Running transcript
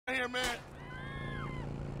here, man.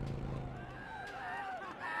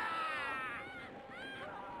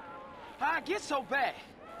 How'd it get so bad?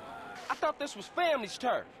 I thought this was family's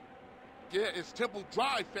turf. Yeah, it's Temple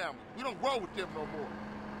Drive family. We don't roll with them no more.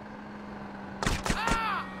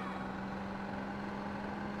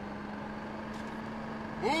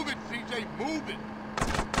 Move it, CJ, move it!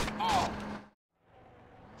 Oh!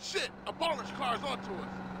 Shit, a bonus car's onto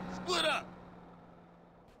us. Split up!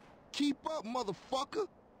 Keep up, motherfucker!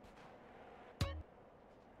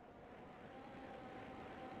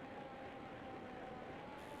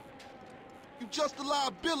 You just a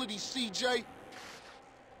liability, CJ.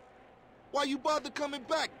 Why you bother coming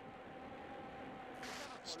back?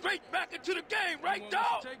 Straight back into the game, right,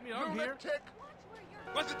 dog? Take me, I'm here.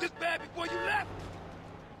 Was it this bad before you left?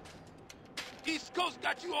 East Coast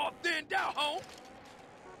got you all thinned out, home.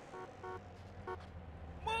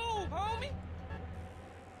 Move, homie!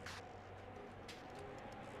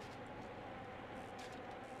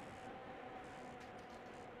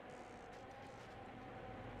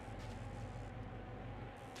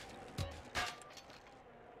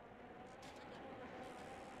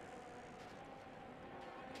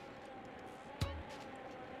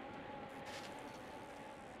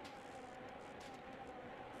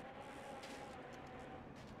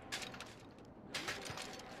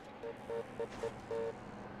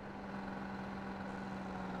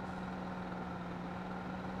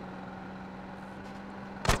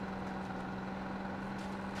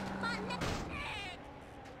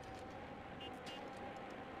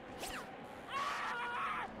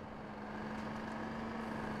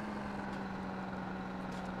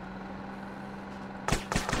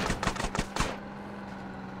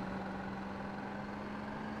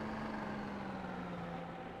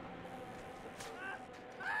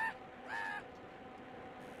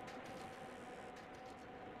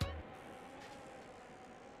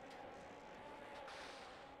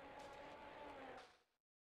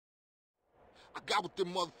 I got with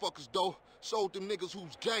them motherfuckers, though. Sold them niggas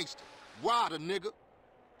who's gangster. Rider, nigga.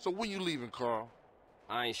 So when you leaving, Carl?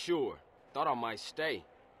 I ain't sure. Thought I might stay.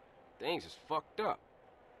 Things is fucked up.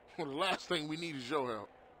 Well, the last thing we need is your help.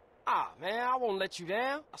 Ah, man, I won't let you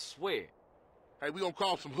down. I swear. Hey, we gonna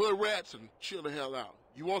call some hood rats and chill the hell out.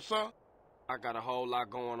 You want some? I got a whole lot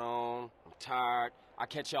going on. I'm tired. I'll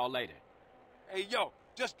catch y'all later. Hey, yo,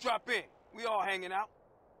 just drop in. We all hanging out.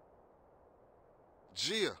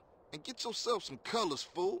 Gia, and get yourself some colors,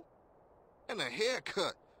 fool. And a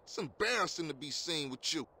haircut. It's embarrassing to be seen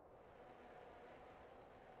with you.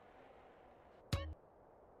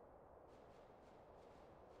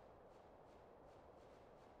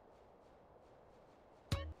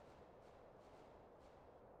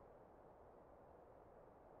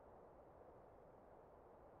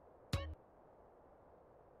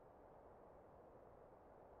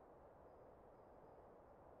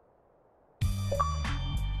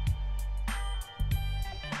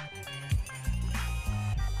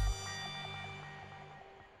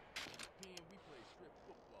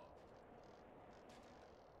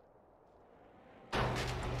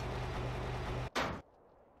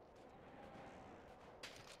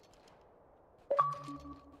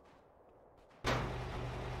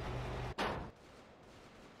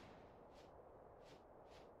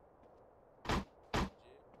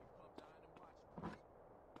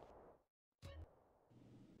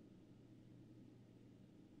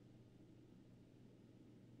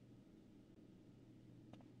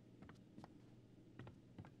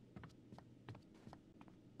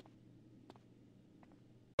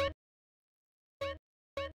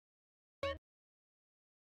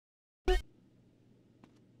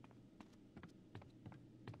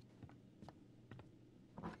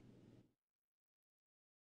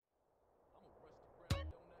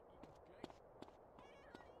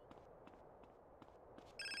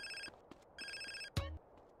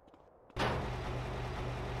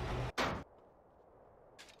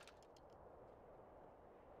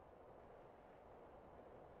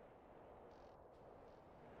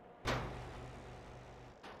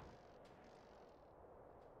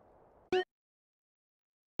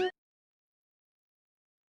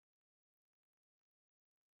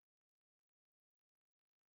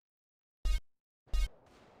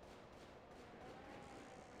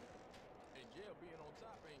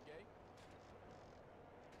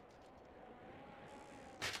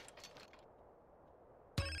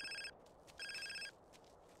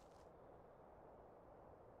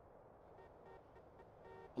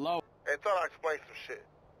 Hello? Hey, thought I'd explain some shit.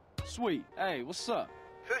 Sweet. Hey, what's up?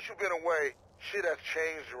 Since you've been away, shit has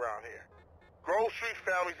changed around here. Grove Street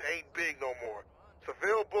families ain't big no more.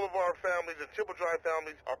 Seville Boulevard families and Temple Drive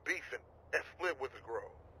families are beefing and split with the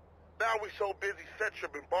Grove. now we so busy set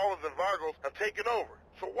tripping, ballers and Vargos have taken over.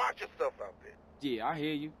 So watch yourself out there. Yeah, I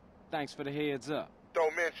hear you. Thanks for the heads up.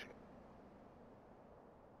 Don't mention it.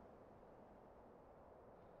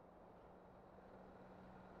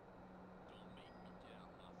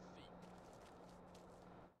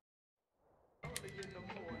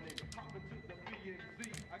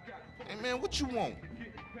 Hey, man, what you want?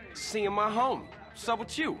 Seeing my homie. What's up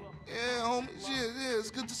with you? Yeah, homie. Yeah,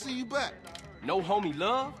 it's good to see you back. No homie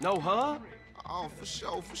love? No hug? Oh, for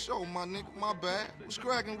sure, my nigga. My bad. What's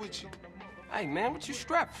cracking with you? Hey, man, what you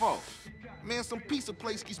strapped for? Man, some pizza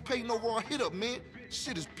place keeps paying over our hit up, man.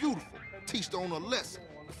 Shit is beautiful. Teach the owner a lesson.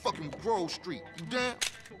 The fucking Grove Street. You down?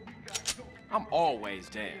 I'm always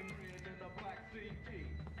down.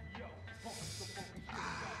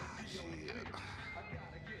 Shit.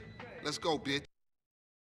 Let's go, bitch.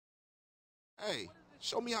 Hey,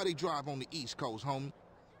 show me how they drive on the East Coast, homie.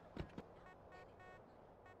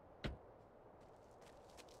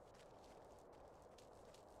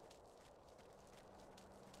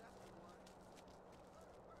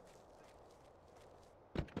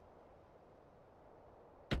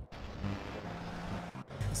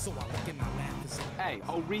 So I look in my lap and say, Hey,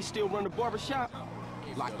 old Reese still run the barbershop?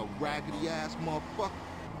 Like a raggedy-ass motherfucker.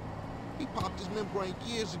 He popped his membrane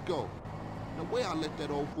years ago. The way I let that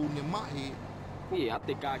old fool in my head. Yeah, I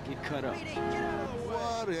think I'd get cut up.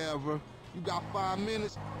 Whatever. You got 5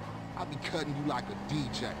 minutes? I'll be cutting you like a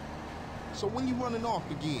DJ. So when you running off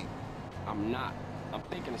again? I'm not. I'm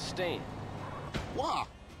thinking of staying. Why?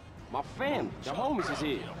 My family, the homies is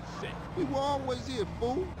here. We were always here,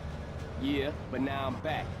 fool. Yeah, but now I'm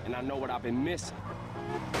back, and I know what I've been missing.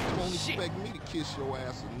 You won't expect me to kiss your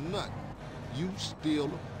ass or nothing. You still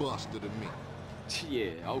a buster to me.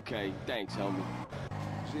 Yeah, okay, thanks, homie.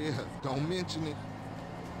 Yeah, don't mention it.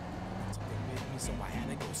 took it with me, so I had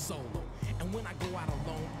to go solo. And when I go out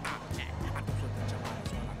alone, I act. I can flip the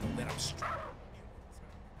gelatos when I know that I'm straight.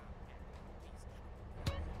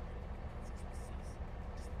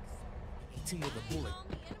 18 with a bullet.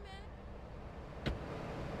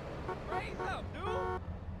 Raise up, dude.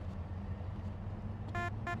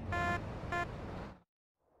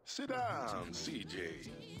 Sit down, CJ.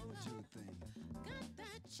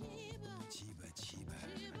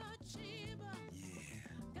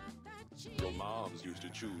 Your moms used to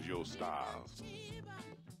choose your styles.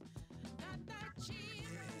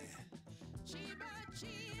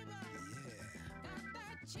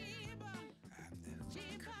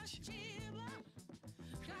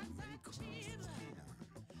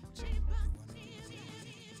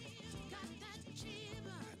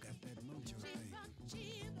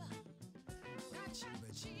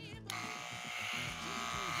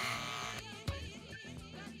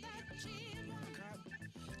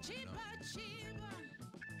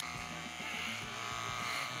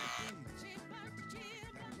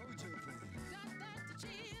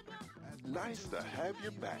 Nice to have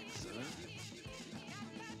you back, son.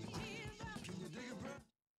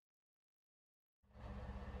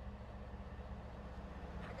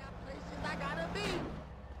 I got places I gotta be.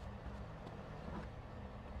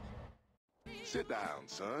 Sit down,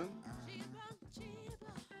 son.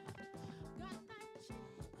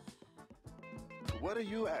 What are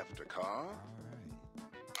you after, Carl?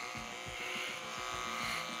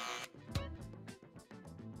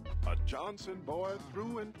 A Johnson boy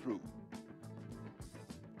through and through.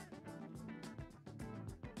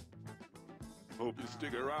 Hope you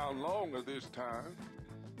stick around longer this time.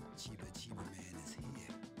 Chiba man is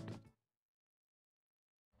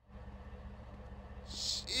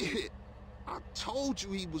here. Shit. I told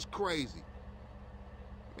you he was crazy.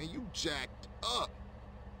 Man, you jacked up.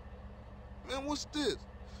 Man, what's this?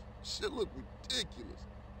 Shit look ridiculous.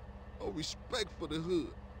 No respect for the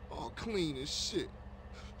hood. All clean as shit.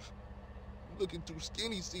 Looking too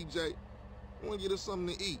skinny, CJ. I wanna get us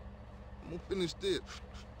something to eat. I'm gonna finish this,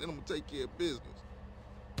 then I'm gonna take care of business.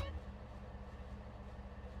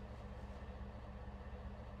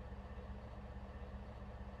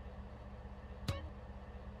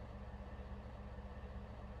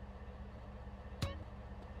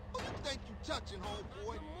 Who you think you touching,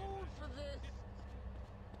 homeboy? The mood for this.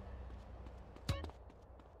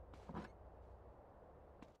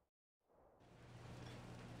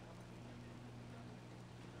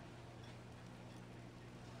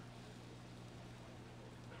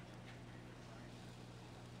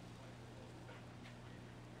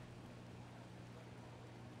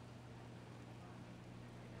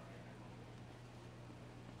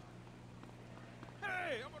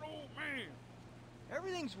 Hey, I'm an old man.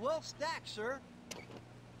 Everything's well stacked, sir.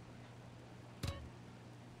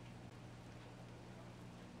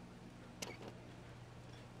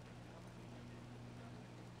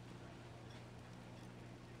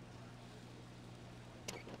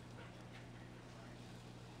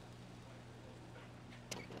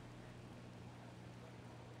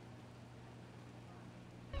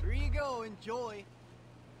 you go. Enjoy.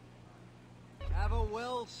 Have a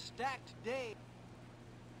well-stacked day.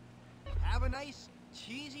 Have a nice,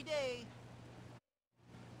 cheesy day.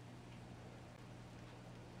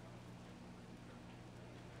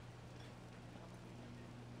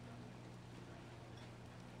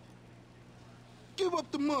 Give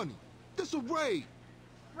up the money. This a raid.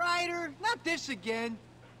 Ryder, not this again.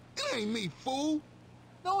 It ain't me, fool.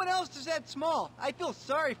 No one else is that small. I feel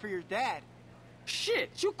sorry for your dad.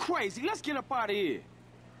 Shit, you crazy. Let's get up out of here.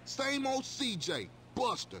 Same old CJ.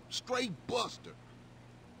 Buster. Straight Buster.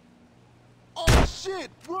 Oh, shit!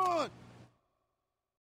 Run!